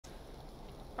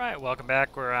Right, welcome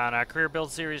back. We're on Career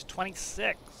Build Series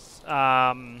 26.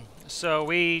 So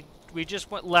we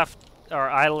just left,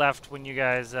 or I left when you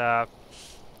guys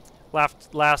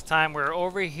left last time. We're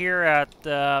over here at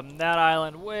that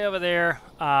island way over there.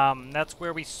 That's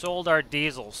where we sold our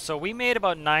diesels. So we made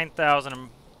about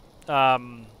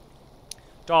 $9,000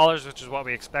 dollars, which is what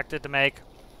we expected to make.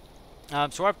 So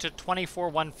we're up to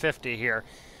 24,150 here,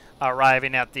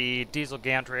 arriving at the diesel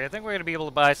gantry. I think we're going to be able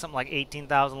to buy something like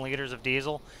 18,000 liters of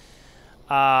diesel.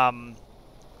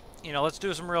 Let's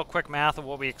do some real quick math of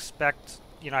what we expect.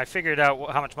 I figured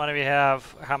out how much money we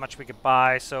have, how much we could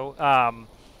buy. So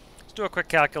let's do a quick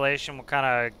calculation. We'll kind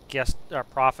of guess our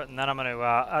profit, and then I'm going to,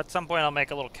 at some point, I'll make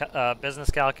a little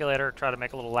business calculator, try to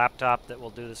make a little laptop that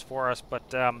will do this for us. But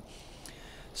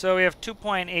so we have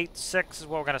 2.86 is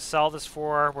what we're going to sell this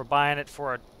for. We're buying it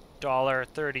for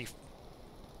 $1.34,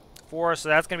 so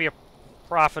that's going to be a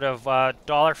profit of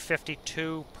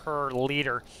 $1.52 per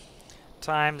liter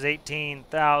times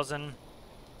 18,000.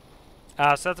 So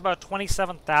that's about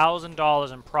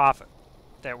 $27,000 in profit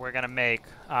that we're going to make.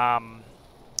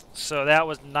 So that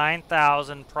was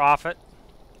 9,000 profit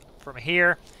from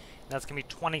here. That's going to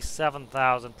be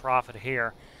 27,000 profit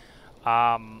here.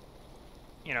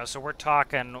 So we're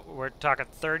talking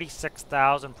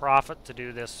 36,000 profit to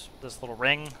do this little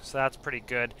ring. So that's pretty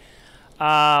good.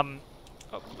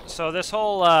 So this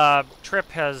whole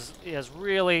trip has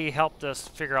really helped us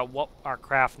figure out what our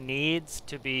craft needs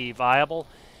to be viable,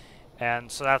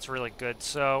 and so that's really good.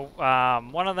 So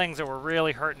one of the things that we're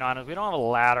really hurting on is we don't have a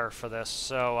ladder for this.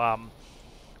 So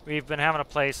we've been having to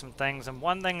play some things, and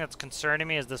one thing that's concerning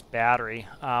me is this battery.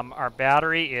 Our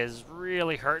battery is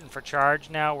really hurting for charge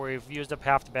now. We've used up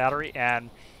half the battery, and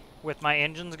with my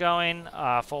engines going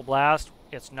full blast,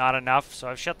 it's not enough. So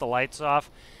I've shut the lights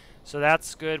off. So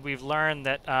that's good. We've learned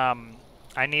that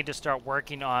I need to start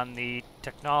working on the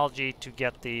technology to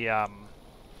get the a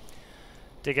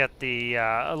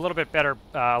little bit better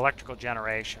electrical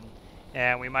generation,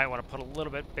 and we might want to put a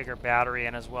little bit bigger battery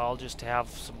in as well, just to have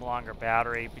some longer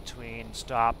battery between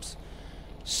stops.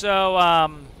 So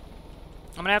I'm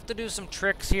gonna have to do some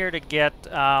tricks here to get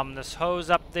this hose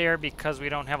up there because we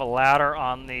don't have a ladder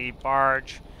on the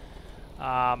barge.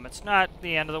 It's not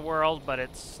the end of the world, but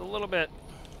it's a little bit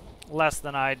less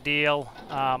than ideal.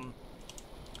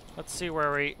 Let's see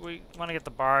where we want to get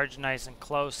the barge nice and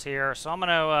close here. So I'm going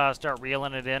to start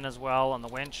reeling it in as well on the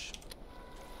winch.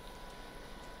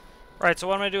 Right, so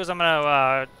what I'm going to do is I'm going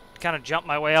to kind of jump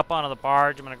my way up onto the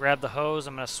barge. I'm going to grab the hose.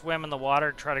 I'm going to swim in the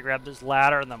water, try to grab this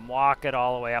ladder, and then walk it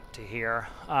all the way up to here.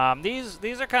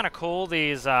 These are kind of cool,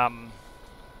 these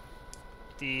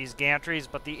gantries,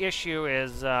 but the issue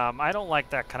is I don't like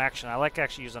that connection. I like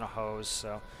actually using a hose,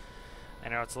 so I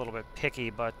know it's a little bit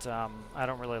picky, but I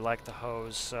don't really like the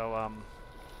hose, so I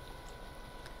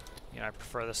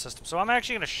prefer the system. So I'm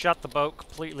actually going to shut the boat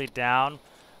completely down.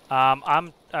 I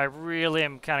really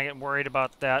am kind of getting worried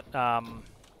about that that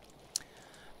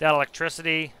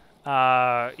electricity.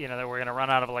 That we're going to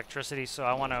run out of electricity, so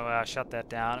I want to shut that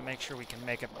down and make sure we can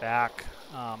make it back.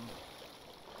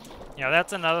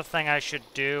 That's another thing I should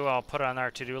do. I'll put it on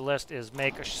our to-do list is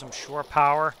make some shore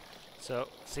power. So,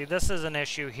 see, this is an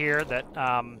issue here that,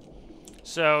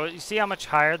 so you see how much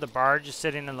higher the barge is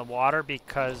sitting in the water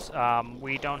because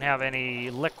we don't have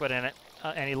any liquid in it,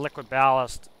 any liquid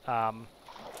ballast kind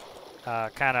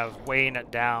of weighing it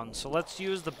down. So let's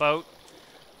use the boat.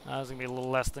 It's going to be a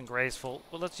little less than graceful.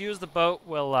 Well, let's use the boat.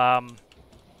 We'll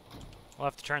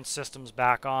have to turn systems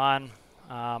back on,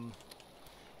 and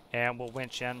we'll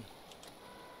winch in.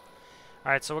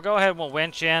 Alright, so we'll go ahead and we'll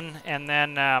winch in, and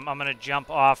then I'm going to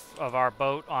jump off of our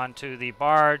boat onto the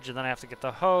barge, and then I have to get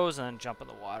the hose and then jump in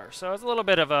the water. So it's a little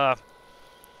bit of a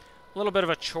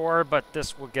chore, but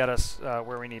this will get us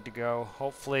where we need to go,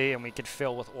 hopefully, and we can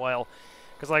fill with oil.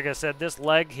 Because like I said, this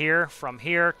leg here, from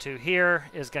here to here,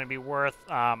 is going to be worth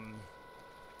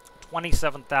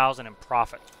 $27,000 in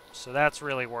profit. So that's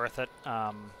really worth it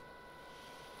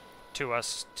to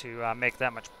us to make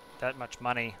that much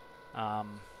money.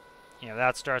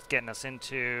 That starts getting us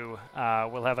into,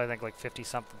 we'll have, I think, like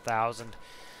 50-something thousand.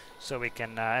 So we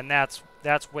can, and that's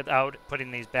without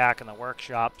putting these back in the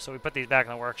workshop. So we put these back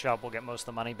in the workshop, we'll get most of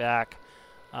the money back.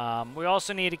 We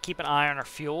also need to keep an eye on our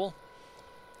fuel.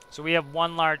 So we have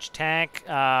one large tank.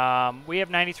 We have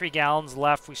 93 gallons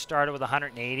left. We started with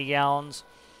 180 gallons.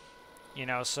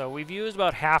 So we've used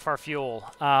about half our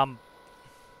fuel.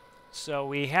 So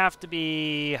we have to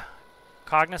be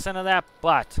cognizant of that,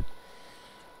 but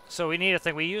so we need to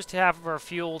think. We used half of our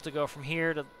fuel to go from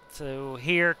here to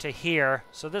here to here.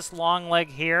 So this long leg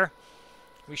here,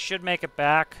 we should make it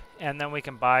back, and then we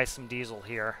can buy some diesel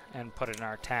here and put it in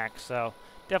our tank. So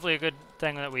definitely a good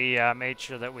thing that we made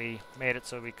sure that we made it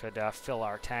so we could fill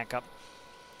our tank up.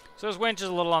 So this winch is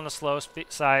a little on the slow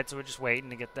side, so we're just waiting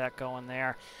to get that going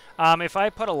there. If I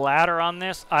put a ladder on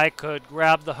this, I could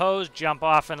grab the hose, jump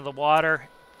off into the water,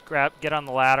 get on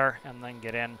the ladder, and then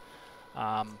get in.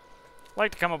 I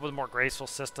like to come up with a more graceful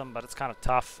system, but it's kind of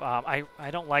tough. I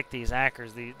don't like these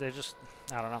anchors. They're just,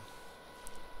 I don't know.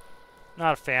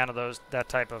 Not a fan of that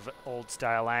type of old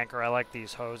style anchor. I like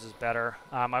these hoses better.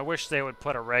 I wish they would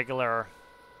put a regular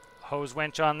hose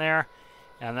winch on there,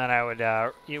 and then I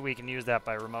would we can use that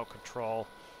by remote control.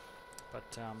 But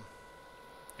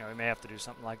you know, we may have to do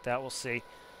something like that. We'll see.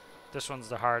 This one's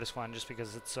the hardest one just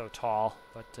because it's so tall.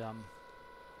 But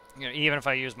you know, even if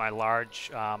I use my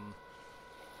large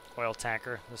oil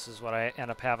tanker, this is what I end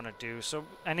up having to do. So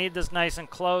I need this nice and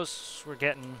close. We're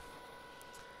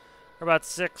about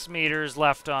 6 meters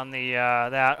left on the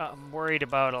that. I'm worried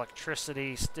about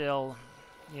electricity still.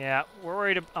 Yeah,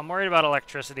 I'm worried about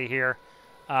electricity here.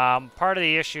 Part of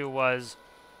the issue was,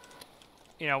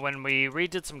 you know, when we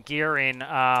redid some gearing,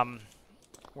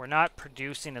 we're not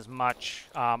producing as much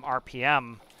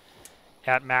RPM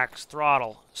at max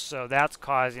throttle, so that's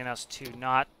causing us to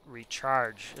not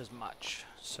recharge as much.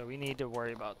 So we need to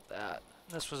worry about that.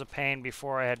 This was a pain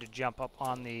before. I had to jump up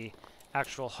on the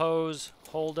actual hose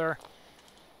holder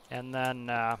and then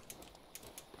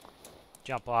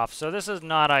jump off. So this is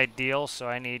not ideal, so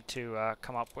I need to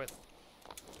come up with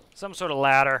some sort of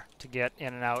ladder to get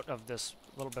in and out of this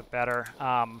a little bit better,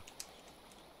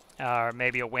 or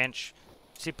maybe a winch.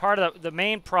 See, part of the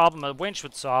main problem, a winch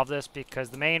would solve this, because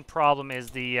the main problem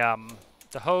is the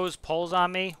hose pulls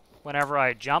on me whenever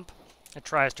I jump. It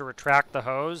tries to retract the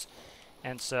hose,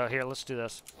 and so here, let's do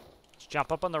this. Let's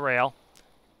jump up on the rail,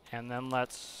 and then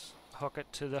let's hook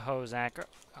it to the hose anchor.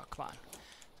 Oh, come on.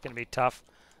 It's going to be tough.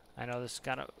 I know this is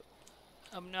kind of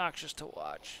obnoxious to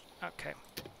watch. Okay.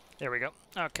 There we go.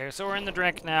 Okay, so we're in the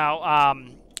drink now.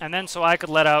 And then so I could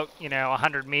let out, you know,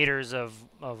 100 meters of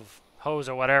hose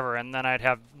or whatever, and then I'd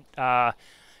have the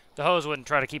hose wouldn't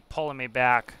try to keep pulling me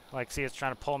back. Like, see, it's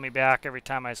trying to pull me back every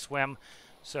time I swim.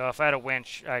 So if I had a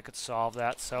winch, I could solve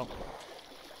that. So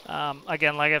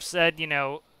again, like I've said, you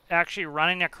know, actually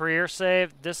running a career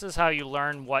save, this is how you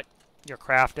learn what your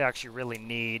craft actually really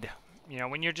need. You know,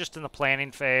 when you're just in the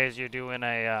planning phase, you're doing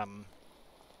a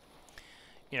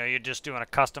you know, you're just doing a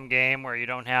custom game where you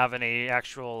don't have any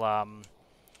actual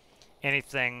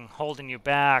anything holding you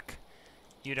back.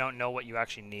 You don't know what you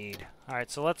actually need. All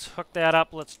right, so let's hook that up.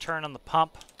 Let's turn on the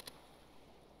pump.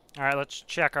 All right, let's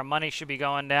check. Our money should be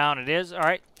going down. It is. All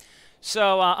right.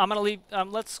 So I'm gonna leave.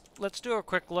 Let's do a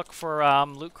quick look for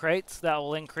loot crates. That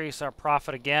will increase our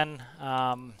profit again.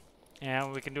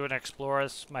 And we can do an explore.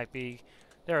 This might be.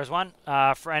 There's one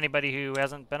for anybody who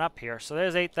hasn't been up here. So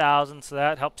there's 8,000. So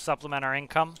that helps supplement our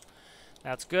income.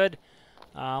 That's good.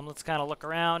 Let's kind of look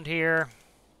around here.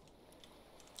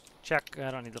 Check. I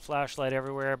don't need the flashlight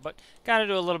everywhere, but kind of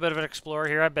do a little bit of an explore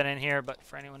here. I've been in here, but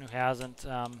for anyone who hasn't,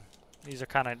 these are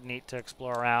kind of neat to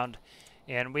explore around.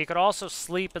 And we could also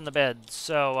sleep in the beds.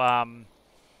 So,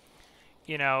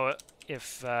 you know,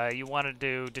 if you wanted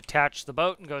to detach the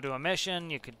boat and go to a mission,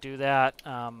 you could do that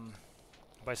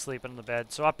by sleeping in the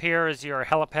bed. So up here is your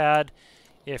helipad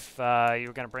if you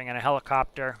were going to bring in a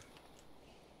helicopter.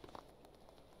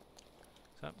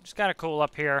 So just kind of cool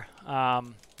up here.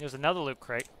 There's another loot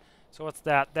crate. So what's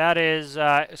that? That is,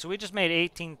 so we just made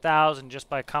 18,000 just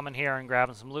by coming here and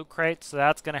grabbing some loot crates. So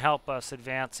that's going to help us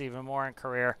advance even more in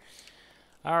career.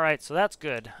 All right, so that's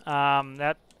good.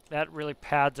 That really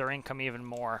pads our income even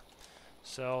more.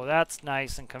 So that's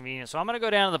nice and convenient. So I'm going to go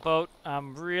down to the boat.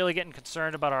 I'm really getting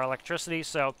concerned about our electricity.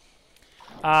 So,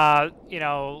 you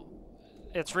know,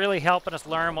 it's really helping us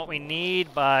learn what we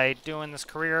need by doing this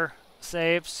career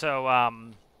save. So,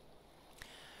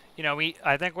 you know,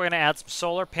 I think we're going to add some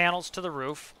solar panels to the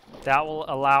roof. That will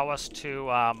allow us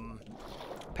to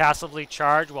passively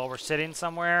charge while we're sitting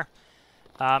somewhere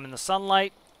in the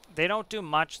sunlight. They don't do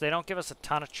much. They don't give us a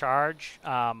ton of charge.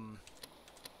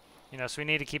 You know, so we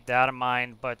need to keep that in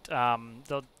mind. But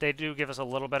they do give us a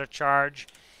little bit of charge.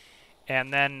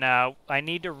 And then I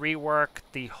need to rework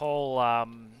the whole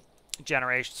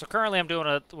generation. So currently I'm doing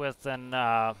it with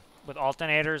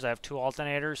alternators. I have 2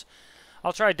 alternators.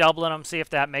 I'll try doubling them, see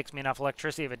if that makes me enough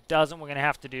electricity. If it doesn't, we're going to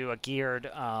have to do a geared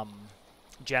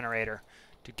generator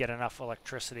to get enough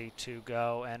electricity to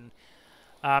go. And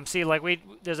see, like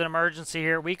there's an emergency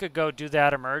here. We could go do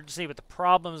that emergency, but the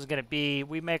problem is going to be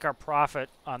we make our profit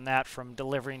on that from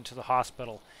delivering to the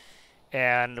hospital,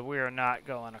 and we're not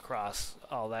going across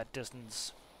all that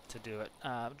distance to do it.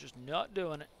 Just not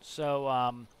doing it.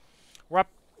 So we're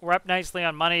we're up nicely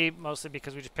on money, mostly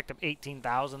because we just picked up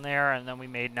 18,000 there, and then we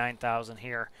made 9,000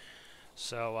 here.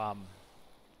 So,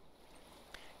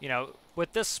 you know,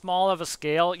 with this small of a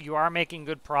scale, you are making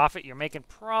good profit. You're making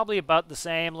probably about the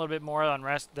same, a little bit more on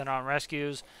than on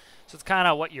rescues. So it's kind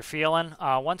of what you're feeling.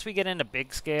 Once we get into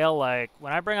big scale, like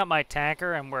when I bring up my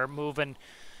tanker and we're moving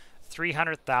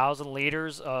 300,000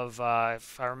 liters of,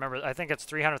 if I remember, I think it's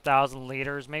 300,000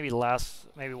 liters, maybe less,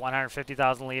 maybe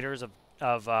 150,000 liters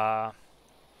of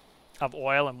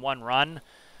oil in one run.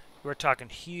 We're talking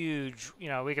huge, you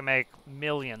know, we can make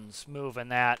millions moving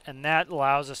that, and that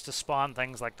allows us to spawn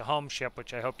things like the home ship,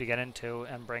 which I hope to get into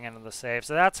and bring into the save.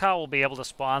 So that's how we'll be able to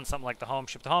spawn something like the home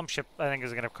ship. The home ship, I think,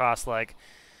 is going to cost like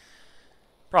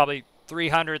probably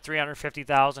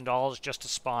 $350,000 just to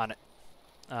spawn it.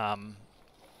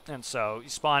 And so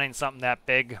spawning something that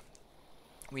big,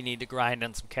 we need to grind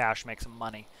in some cash, make some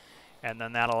money, and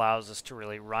then that allows us to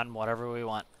really run whatever we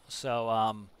want. So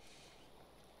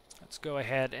let's go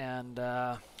ahead and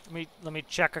let me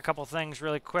check a couple things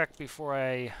really quick before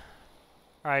I.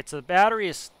 All right, so the battery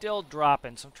is still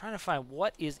dropping, so I'm trying to find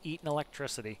what is eating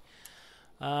electricity.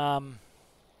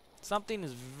 Something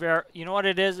is very. You know what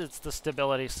it is? It's the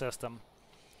stability system.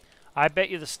 I bet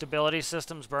you the stability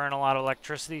systems burn a lot of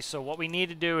electricity. So what we need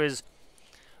to do is,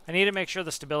 I need to make sure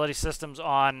the stability system's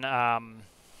on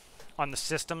the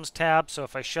systems tab. So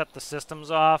if I shut the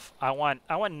systems off, I want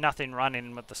nothing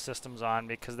running with the systems on,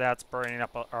 because that's burning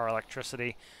up our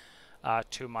electricity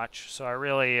too much. So I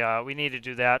really we need to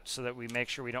do that so that we make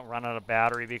sure we don't run out of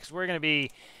battery, because we're going to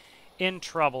be in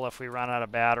trouble if we run out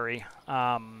of battery.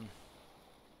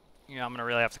 You know, I'm going to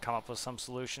really have to come up with some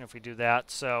solution if we do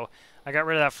that. So I got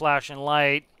rid of that flashing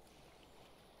light.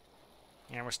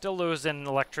 And we're still losing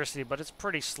electricity, but it's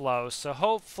pretty slow. So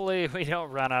hopefully we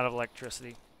don't run out of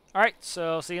electricity. All right,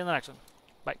 so see you in the next one.